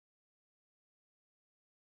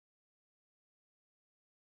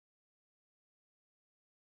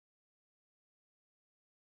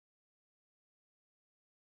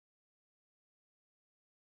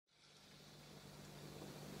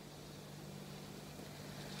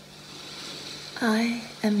I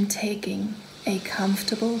am taking a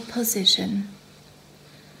comfortable position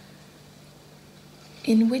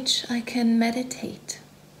in which I can meditate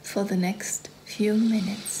for the next few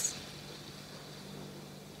minutes.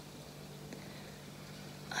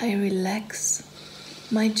 I relax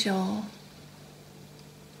my jaw.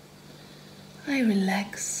 I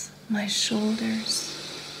relax my shoulders.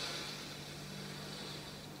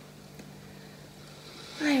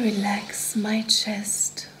 I relax my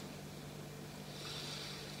chest.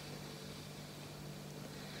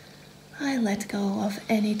 I let go of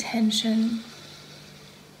any tension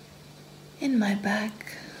in my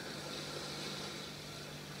back.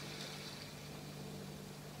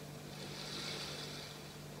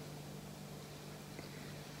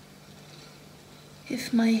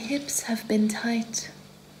 If my hips have been tight,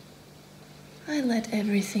 I let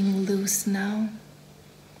everything loose now.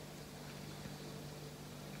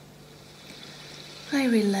 I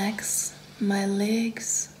relax my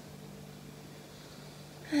legs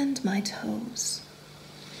and my toes.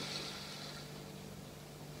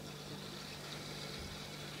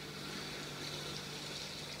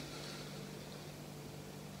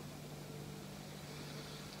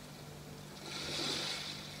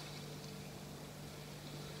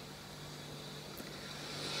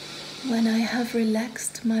 When I have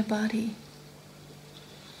relaxed my body,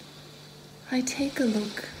 I take a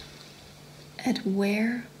look at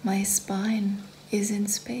where my spine is in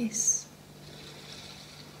space.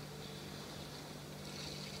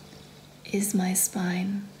 Is my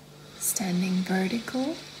spine standing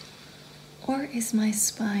vertical or is my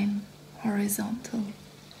spine horizontal?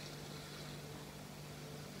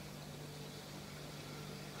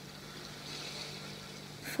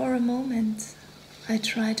 For a moment, I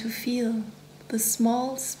try to feel the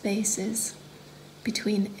small spaces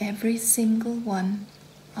between every single one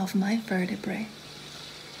of my vertebrae.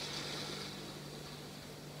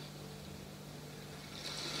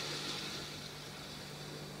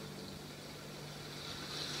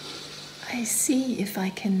 I see if I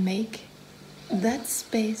can make that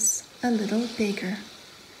space a little bigger.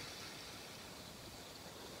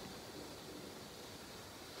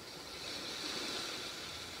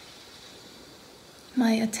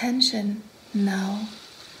 My attention now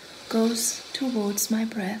goes towards my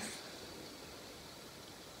breath.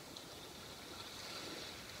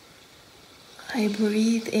 I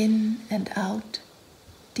breathe in and out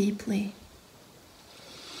deeply.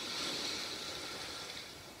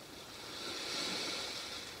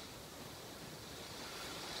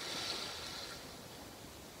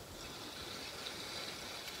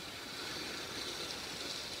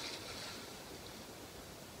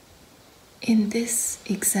 In this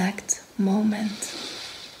exact moment,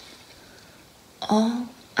 all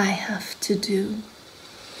I have to do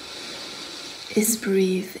is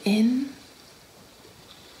breathe in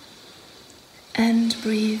and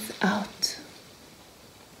breathe out.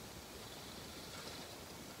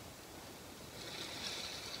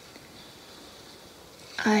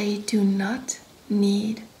 I do not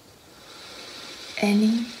need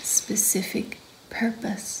any specific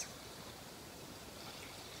purpose.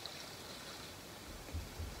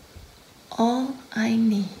 All I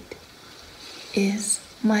need is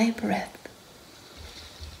my breath.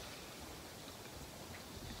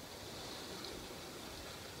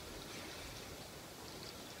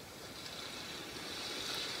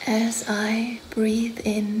 As I breathe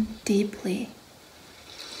in deeply,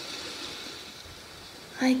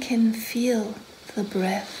 I can feel the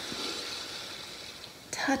breath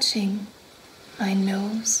touching my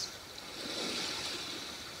nose,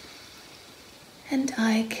 and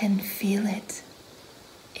I can feel it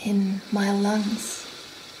in my lungs.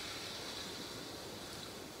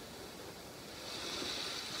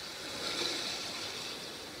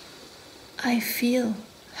 I feel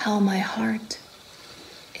how my heart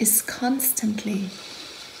is constantly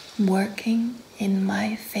working in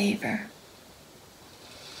my favor.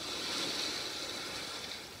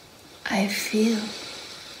 I feel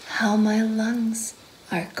how my lungs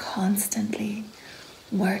are constantly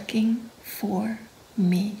working for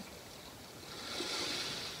me.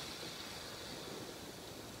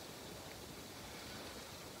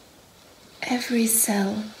 Every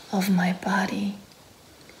cell of my body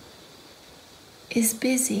is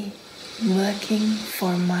busy working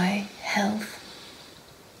for my health.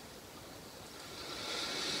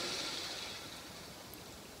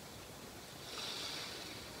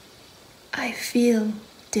 I feel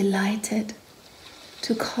delighted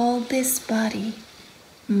to call this body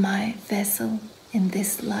my vessel in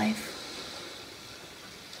this life.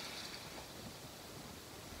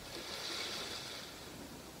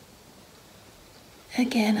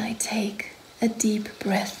 Again, I take a deep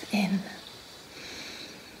breath in.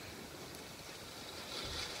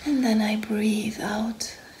 And then I breathe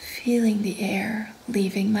out, feeling the air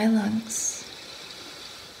leaving my lungs.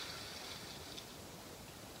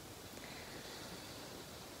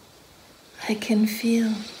 I can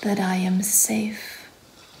feel that I am safe.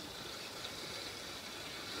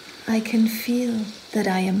 I can feel that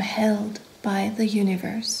I am held by the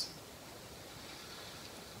universe.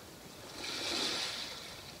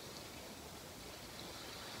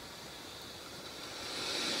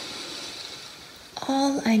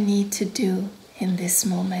 All I need to do in this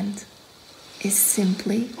moment is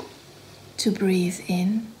simply to breathe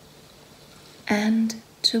in and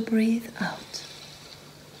to breathe out.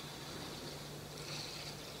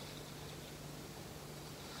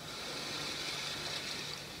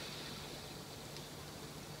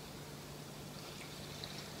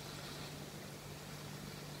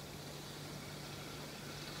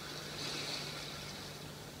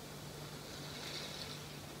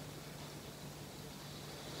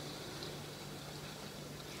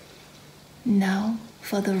 Now,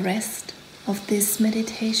 for the rest of this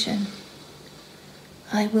meditation,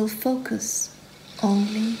 I will focus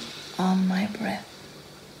only on my breath.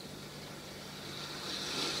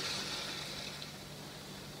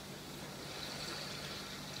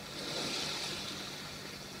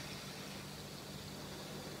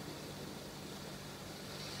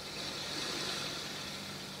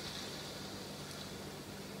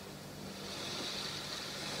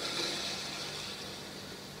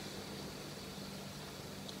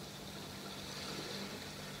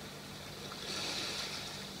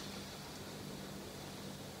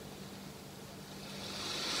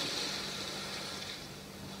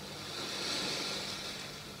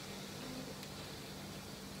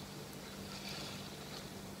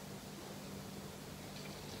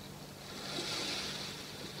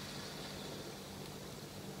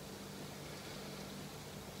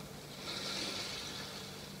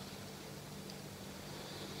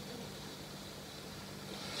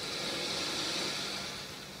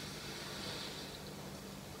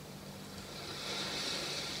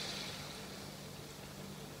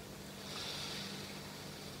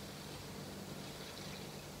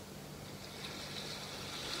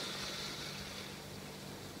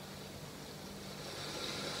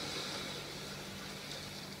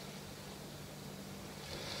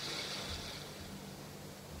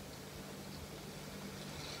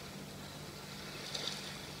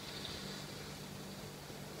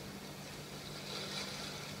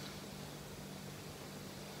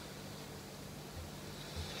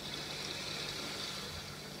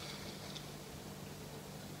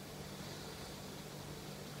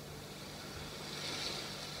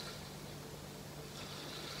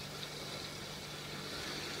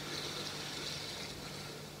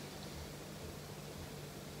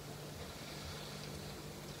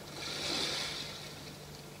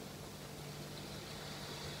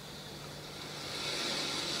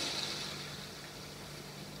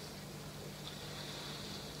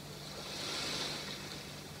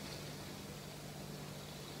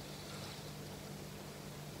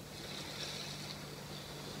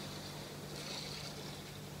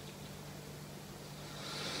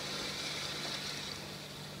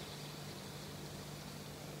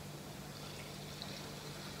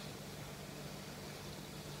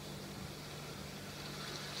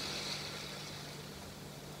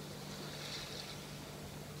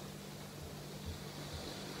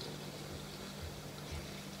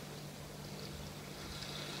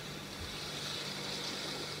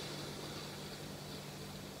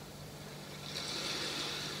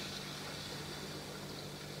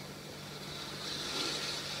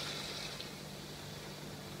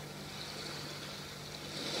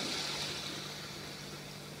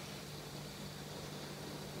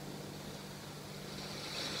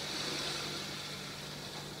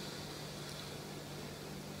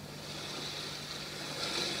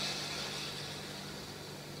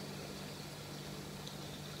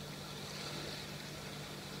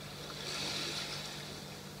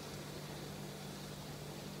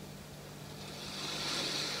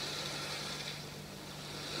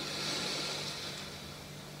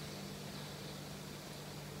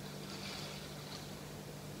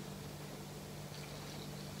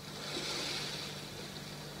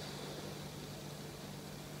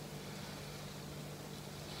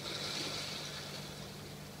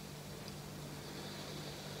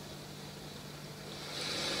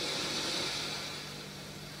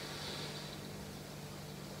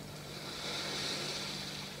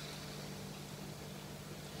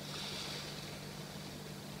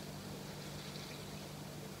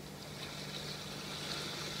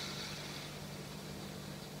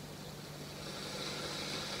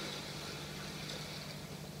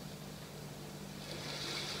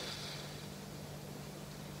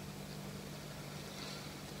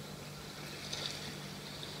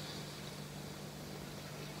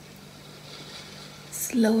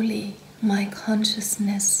 Slowly, my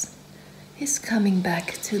consciousness is coming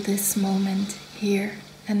back to this moment here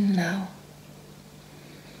and now.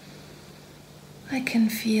 I can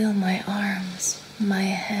feel my arms, my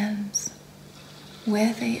hands,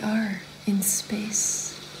 where they are in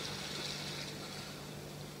space.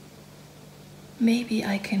 Maybe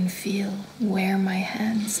I can feel where my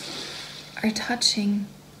hands are touching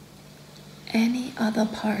any other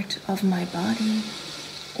part of my body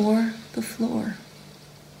or the floor.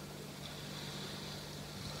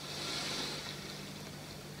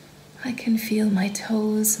 I can feel my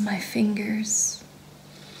toes, my fingers,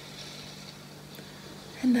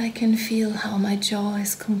 and I can feel how my jaw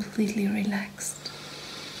is completely relaxed.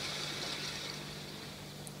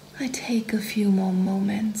 I take a few more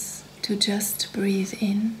moments to just breathe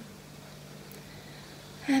in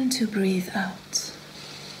and to breathe out.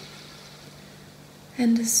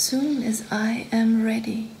 And as soon as I am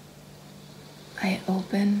ready, I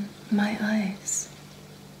open my eyes.